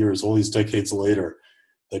these years, all these decades later.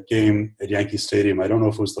 That game at Yankee Stadium, I don't know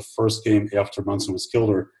if it was the first game after Munson was killed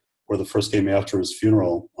or the first game after his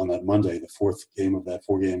funeral on that Monday, the fourth game of that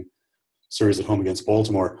four-game series at home against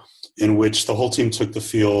Baltimore, in which the whole team took the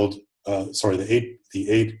field. The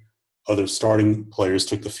eight other starting players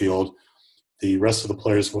took the field. The rest of the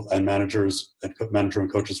players and manager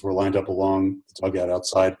and coaches were lined up along the dugout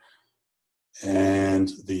outside, and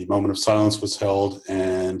the moment of silence was held.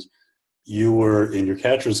 And you were in your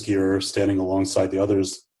catcher's gear, standing alongside the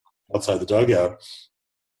others outside the dugout,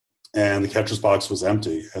 and the catcher's box was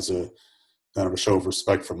empty as a kind of a show of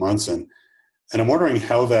respect for Munson. And I'm wondering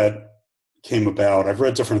how that came about. I've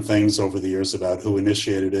read different things over the years about who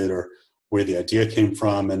initiated it or where the idea came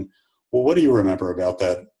from. And well, what do you remember about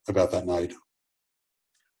that night?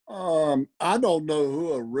 I don't know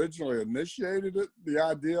who originally initiated it, the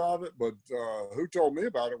idea of it, but who told me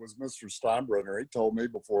about it was Mr. Steinbrenner. He told me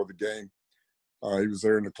before the game. He was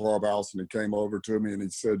there in the clubhouse, and he came over to me and he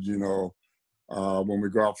said, you know, when we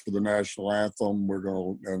go out for the national anthem, we're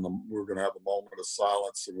gonna have a moment of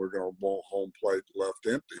silence, and we're gonna want home plate left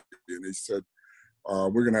empty. And he said,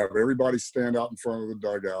 we're gonna have everybody stand out in front of the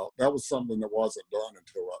dugout. That was something that wasn't done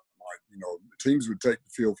until that night. You know, teams would take the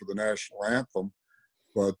field for the national anthem,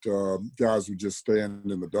 but guys would just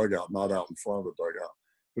stand in the dugout, not out in front of the dugout.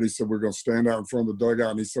 But he said, we're going to stand out in front of the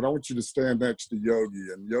dugout. And he said, I want you to stand next to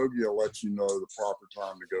Yogi, and Yogi will let you know the proper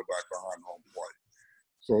time to go back behind home plate.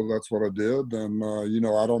 So that's what I did. And, you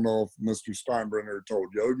know, I don't know if Mr. Steinbrenner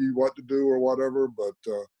told Yogi what to do or whatever, but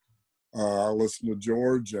I listened to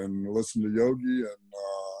George and listened to Yogi. And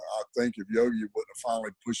I think if Yogi wouldn't have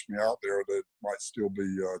finally pushed me out there, they might still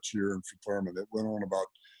be cheering for Thurman. It went on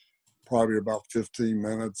probably about 15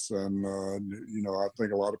 minutes. And, you know, I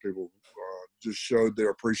think a lot of people just showed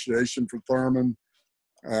their appreciation for Thurman.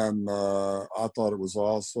 And I thought it was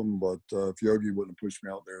awesome. But if Yogi wouldn't have pushed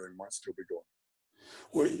me out there, they might still be going.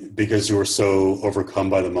 Because you were so overcome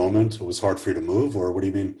by the moment, it was hard for you to move, or what do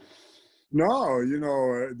you mean? No,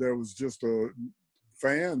 there was just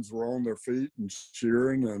fans were on their feet and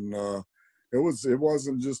cheering, and it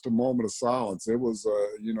wasn't just a moment of silence. It was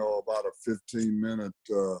about a 15-minute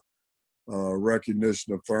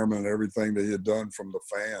recognition of Thurman and everything that he had done from the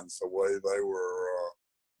fans, the way they were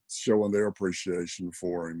showing their appreciation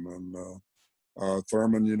for him. And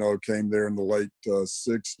Thurman, came there in the late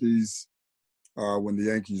 60s when the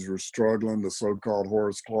Yankees were struggling, the so-called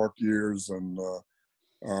Horace Clarke years, and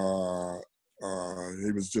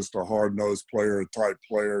he was just a hard-nosed player, a type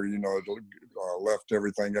player, left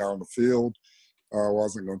everything out on the field,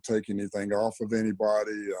 wasn't going to take anything off of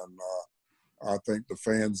anybody. And I think the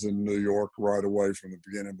fans in New York right away from the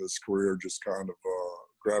beginning of his career just kind of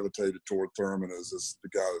gravitated toward Thurman as the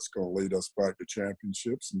guy that's going to lead us back to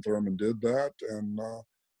championships. And Thurman did that, and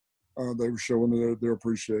they were showing their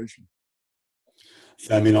appreciation.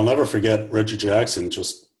 Yeah, I mean, I'll never forget Reggie Jackson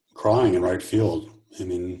just crying in right field. I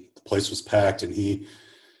mean, the place was packed, and he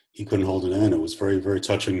couldn't hold it in. It was very, very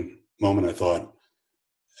touching moment, I thought.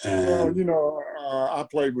 And I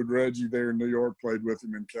played with Reggie there in New York, played with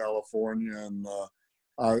him in California, and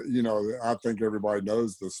I think everybody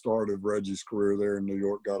knows the start of Reggie's career there in New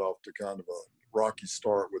York got off to kind of a rocky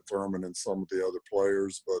start with Thurman and some of the other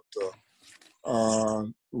players, but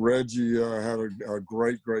Reggie had a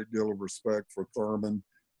great, great deal of respect for Thurman,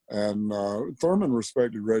 and Thurman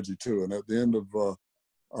respected Reggie too. And at the end of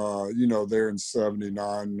there in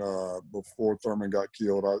 '79, before Thurman got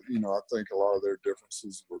killed, I think a lot of their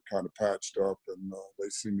differences were kind of patched up, and they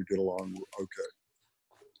seemed to get along okay.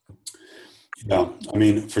 Yeah, I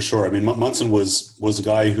mean, for sure. I mean, Munson was a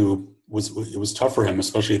guy who it was tough for him,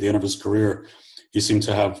 especially at the end of his career. He seemed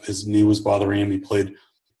to have his knee was bothering him. He played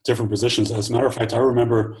different positions. As a matter of fact, I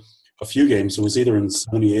remember a few games. It was either in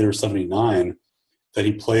 '78 or '79 that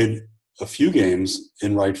he played a few games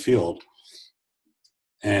in right field.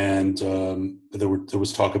 And there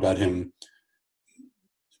was talk about him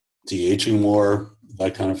DHing more,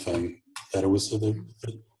 that kind of thing. That it was the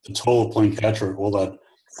toll of playing catcher all that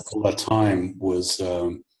time was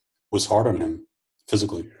hard on him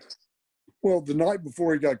physically. Well, the night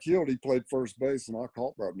before he got killed, he played first base, and I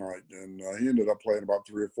caught that night. And he ended up playing about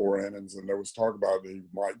 3 or 4 innings, and there was talk about he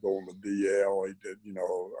might go on the DL. He did,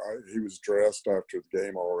 he was dressed after the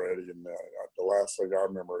game already. And the last thing I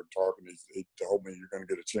remember him talking, he told me, "You're going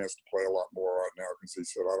to get a chance to play a lot more right now," because he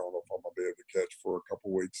said, "I don't know if I'm going to be able to catch for a couple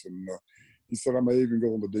of weeks." And he said, "I may even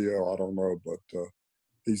go on the DL. I don't know." But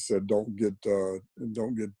he said, don't get too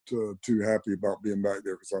happy about being back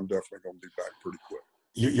there, because I'm definitely going to be back pretty quick.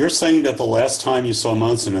 You're saying that the last time you saw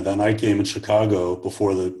Munson at that night game in Chicago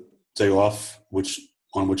before the day off,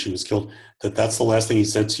 on which he was killed, that's the last thing he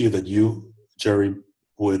said to you, that you, Jerry,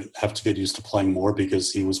 would have to get used to playing more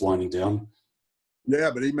because he was winding down?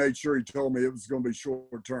 Yeah, but he made sure he told me it was going to be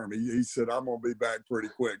short term. He said, "I'm going to be back pretty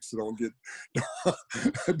quick, so don't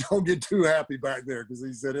get too happy back there," because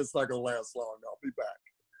he said it's not going to last long. I'll be back.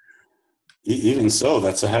 Even so,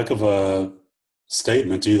 that's a heck of a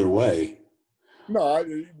statement either way. No,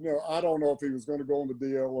 I don't know if he was going to go on the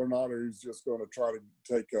DL or not, or he's just going to try to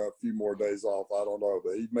take a few more days off. I don't know,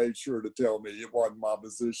 but he made sure to tell me it wasn't my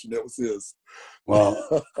position; it was his. Well,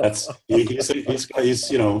 he's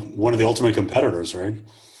one of the ultimate competitors, right?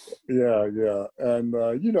 Yeah, and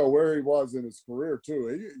where he was in his career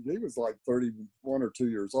too. He was like 31 or 2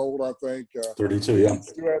 years old, I think. 32, yeah. He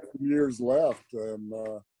still had some years left, and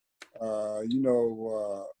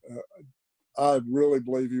I really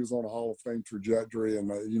believe he was on a Hall of Fame trajectory, and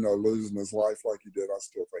losing his life like he did, I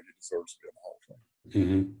still think he deserves to be in the Hall of Fame.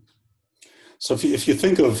 Mm-hmm. So if you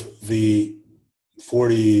think of the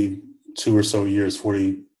 42 or so years,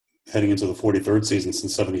 heading into the 43rd season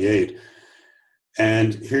since '78,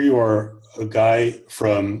 and here you are, a guy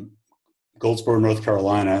from Goldsboro, North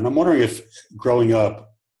Carolina, and I'm wondering if growing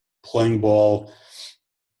up playing ball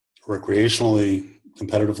recreationally,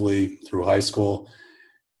 competitively through high school,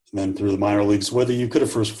 and then through the minor leagues, whether you could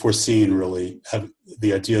have foreseen really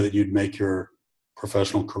the idea that you'd make your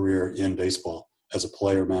professional career in baseball as a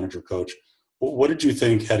player, manager, coach. What did you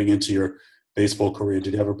think heading into your baseball career?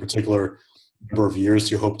 Did you have a particular number of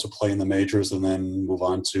years you hoped to play in the majors and then move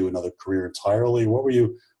on to another career entirely? What were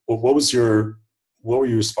you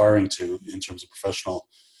aspiring to in terms of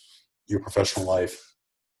your professional life?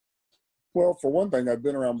 Well, for one thing, I've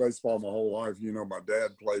been around baseball my whole life. My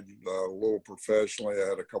dad played a little professionally. I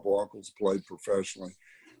had a couple uncles played professionally.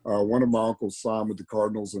 One of my uncles signed with the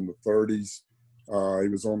Cardinals in the '30s. He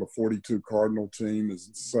was on the '42 Cardinal team.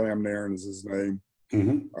 Sam Nairn is his name.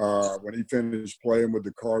 Mm-hmm. When he finished playing with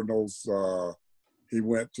the Cardinals, He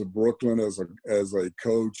went to Brooklyn as a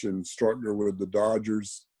coach and instructor with the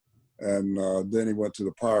Dodgers. And then he went to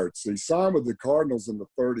the Pirates. He signed with the Cardinals in the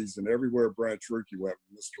 30s, and everywhere Branch Rickey went,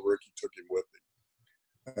 Mr. Rickey took him with him.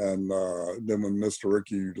 And then when Mr.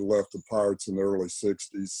 Rickey left the Pirates in the early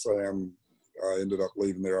 60s, Sam ended up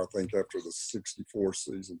leaving there, I think, after the 64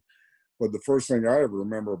 season. But the first thing I ever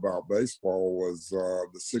remember about baseball was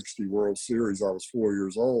the 60 World Series. I was 4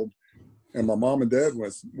 years old, and my mom and dad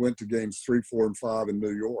went to games 3, 4, and 5 in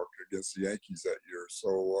New York against the Yankees that year.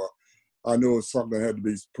 So I knew it was something that had to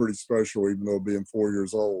be pretty special, even though being 4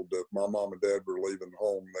 years old. If my mom and dad were leaving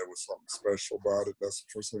home, there was something special about it. That's the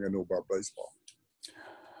first thing I knew about baseball.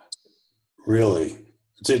 Really?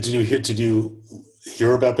 Did you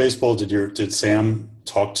hear about baseball? Did Sam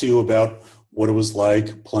talk to you about what it was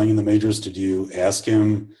like playing in the majors? Did you ask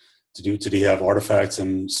him? Did he have artifacts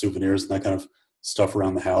and souvenirs and that kind of stuff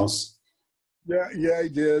around the house? Yeah, he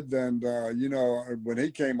did. And, when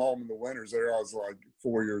he came home in the winters there, I was like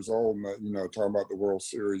 4 years old and, talking about the World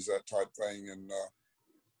Series, that type thing. And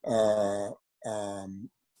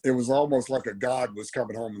it was almost like a god was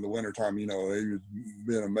coming home in the wintertime. He was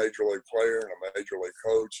being a major league player and a major league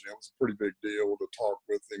coach. And it was a pretty big deal to talk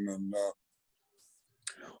with him. And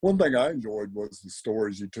one thing I enjoyed was the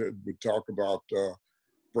stories he would talk about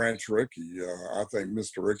Branch Rickey. I think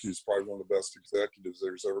Mr. Rickey is probably one of the best executives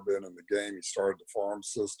there's ever been in the game. He started the farm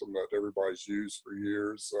system that everybody's used for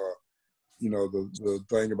years. The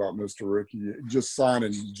thing about Mr. Rickey, just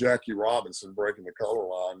signing Jackie Robinson, breaking the color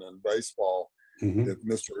line in baseball, if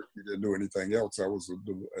Mr. Rickey didn't do anything else, that was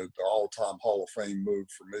the all-time Hall of Fame move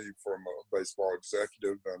for me from a baseball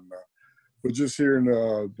executive. And but just hearing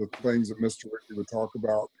the things that Mr. Rickey would talk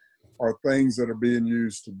about are things that are being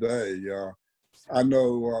used today. I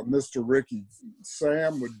know Mr. Rickey,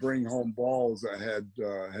 Sam would bring home balls that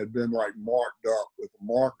had been like marked up with a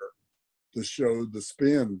marker to show the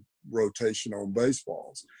spin rotation on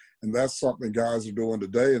baseballs. And that's something guys are doing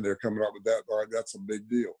today, and they're coming up with that. Like, that's a big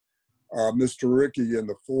deal. Mr. Rickey in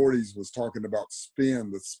the 40s was talking about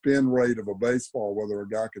the spin rate of a baseball, whether a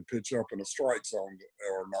guy could pitch up in a strike zone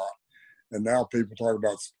or not. And now people talk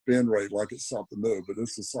about spin rate like it's something new, but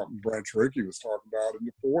this is something Branch Rickey was talking about in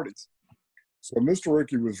the 40s. So Mr.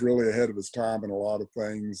 Rickey was really ahead of his time in a lot of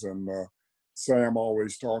things, and Sam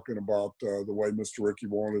always talking about the way Mr. Rickey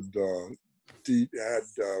wanted had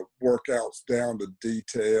workouts down to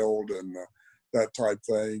detailed and that type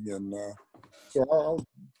thing. And so I was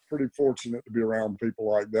pretty fortunate to be around people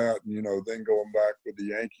like that. And, then going back with the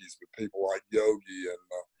Yankees with people like Yogi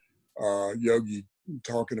and Yogi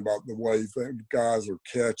talking about the way guys are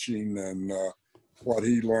catching and what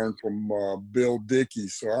he learned from Bill Dickey.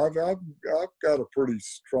 So I've got a pretty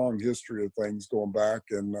strong history of things going back.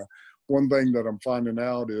 And one thing that I'm finding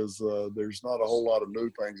out is there's not a whole lot of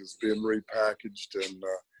new things that's being repackaged, and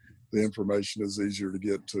the information is easier to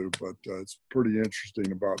get to. But it's pretty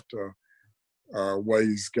interesting about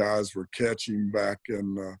ways guys were catching back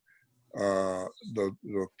in the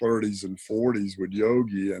 30s and 40s with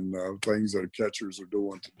Yogi, and things that catchers are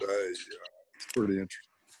doing today. It's pretty interesting.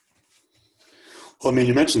 Well, I mean,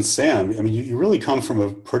 you mentioned Sam. I mean, you really come from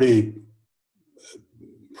a pretty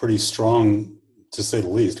strong, to say the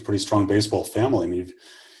least, pretty strong baseball family. I mean,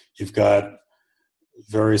 you've got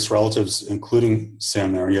various relatives, including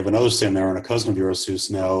Sam Nairn. You have another Sam Nairn, a cousin of yours,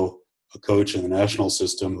 who's now a coach in the national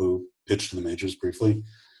system, who pitched in the majors briefly.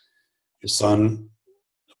 Your son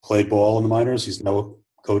played ball in the minors. He's now a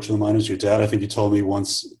coach in the minors. Your dad, I think you told me,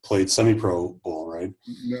 once played semi-pro ball, right?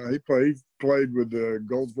 No, he played with the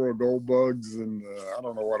Goldsboro Gold Bugs, and I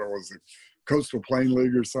don't know what it was, the Coastal Plain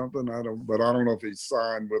League or something. I don't know if he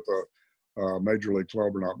signed with a major league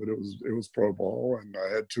club or not. But it was pro ball, and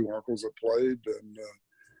I had two uncles that played, and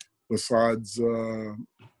besides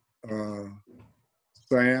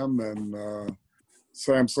Sam and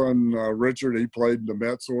Sam's son Richard, he played in the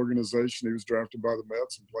Mets organization. He was drafted by the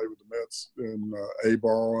Mets and played with the Mets in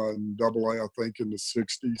A-ball and Double-A, I think, in the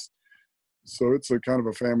 60s. So it's a kind of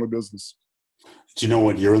a family business. Do you know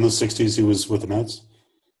what year in the 60s he was with the Mets?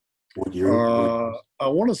 What year? I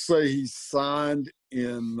want to say he signed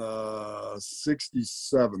in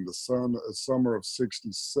 67, the summer of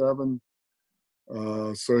 67.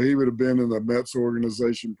 So he would have been in the Mets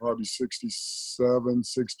organization probably 67,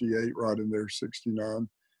 68, right in there, 69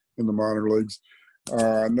 in the minor leagues.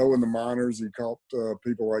 I know in the minors he caught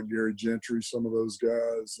people like Gary Gentry, some of those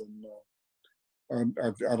guys, and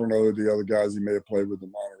I don't know the other guys he may have played with in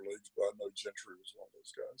the minor leagues, but I know Gentry was one of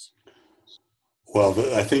those guys. Well,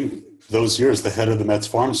 I think those years the head of the Mets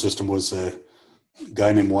farm system was a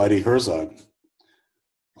guy named Whitey Herzog.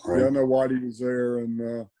 Right? Yeah, I know Whitey was there,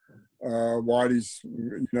 and Whitey's,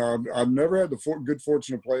 I've never had the good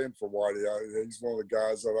fortune of playing for Whitey. He's one of the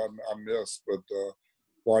guys that I miss, but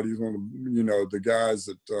Whitey's one of the guys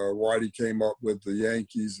that Whitey came up with the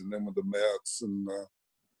Yankees and then with the Mets, and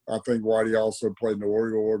I think Whitey also played in the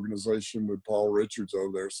Oriole organization with Paul Richards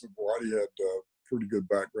over there. So Whitey had a pretty good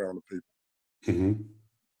background of people. Mm-hmm.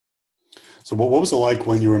 So what was it like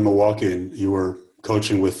when you were in Milwaukee and you were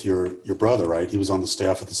coaching with your brother, right? He was on the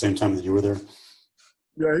staff at the same time that you were there?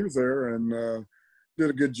 Yeah, he was there and did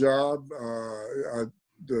a good job.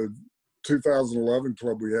 The 2011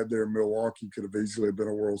 club we had there in Milwaukee could have easily been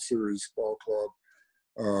a World Series ball club.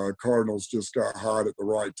 Cardinals just got hot at the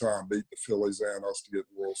right time, beat the Phillies and us to get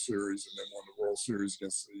the World Series, and then won the World Series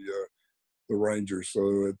against the Rangers.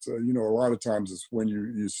 So it's a lot of times it's when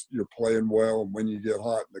you're playing well and when you get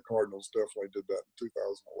hot, and the Cardinals definitely did that in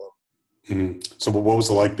 2011. Mm-hmm. So what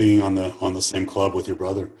was it like being on the same club with your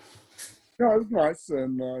brother? Yeah, it was nice,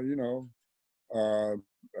 and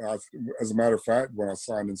as a matter of fact, when I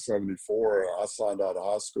signed in '74, I signed out of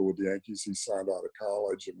high school with the Yankees. He signed out of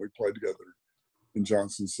college, and we played together in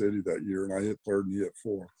Johnson City that year. And I hit third and he hit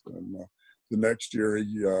fourth. And the next year,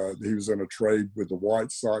 he was in a trade with the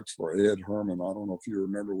White Sox for Ed Herman. I don't know if you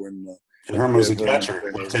remember when Ed Herman was a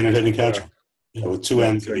catcher, left-handed hitting catcher, with two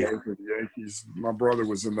ends. For the Yankees. My brother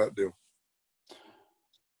was in that deal.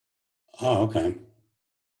 Oh, okay,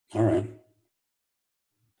 all right.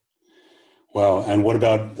 Wow. And what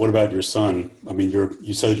about your son? I mean,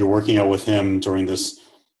 you said you're working out with him during this,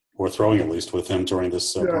 or throwing at least with him during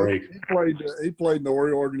this break. He played in the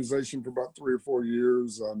Oriole organization for about 3 or 4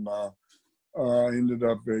 years, and ended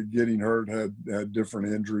up getting hurt. Had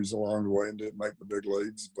different injuries along the way, and didn't make the big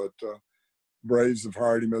leagues. But Braves have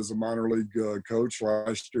hired him as a minor league coach.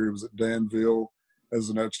 Last year he was at Danville as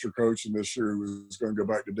an extra coach, and this year he was going to go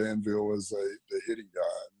back to Danville as the hitting guy.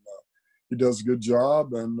 He does a good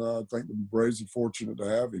job, and I think the Braves are fortunate to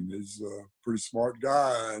have him. He's a pretty smart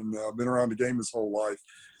guy and been around the game his whole life.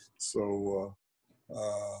 So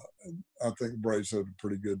I think the Braves have a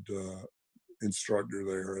pretty good instructor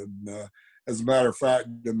there. And as a matter of fact,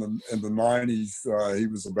 in the 90s, he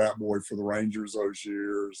was a bat boy for the Rangers those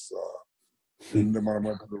years. And then when I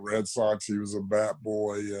went to the Red Sox, he was a bat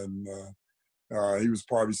boy, and he was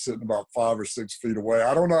probably sitting about 5 or 6 feet away.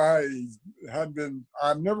 I don't know how he hadn't been.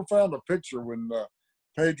 I've never found a picture when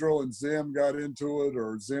Pedro and Zim got into it,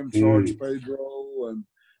 or Zim charged Pedro,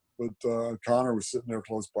 but Connor was sitting there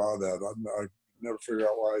close by that. I never figured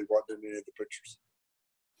out why he wasn't in any of the pictures.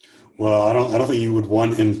 Well, I don't think you would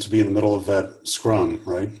want him to be in the middle of that scrum,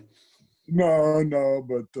 right? No,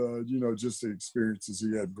 but just the experiences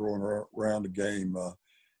he had growing around the game,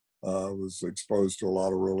 was exposed to a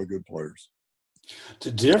lot of really good players.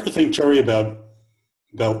 Did you ever think, Jerry, about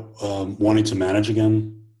wanting to manage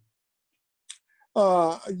again?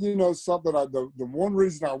 Something the one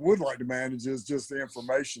reason I would like to manage is just the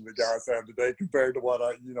information the guys have today compared to what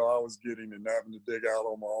I was getting and having to dig out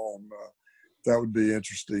on my own. That would be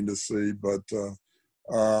interesting to see, but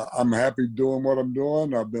I'm happy doing what I'm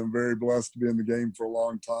doing. I've been very blessed to be in the game for a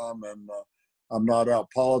long time, and I'm not out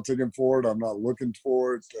politicking for it. I'm not looking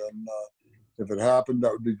for it, and if it happened,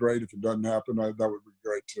 that would be great. If it doesn't happen, that would be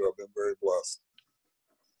great too. I've been very blessed.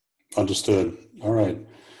 Understood. All right.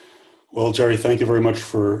 Well, Jerry, thank you very much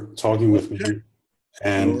for talking with me.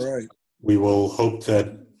 And we will hope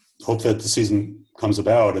that the season comes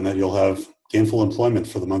about and that you'll have gainful employment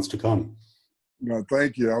for the months to come. No,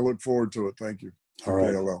 thank you. I look forward to it. Thank you. All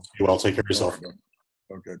right. Okay, Well, take care of yourself.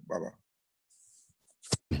 Okay, bye-bye.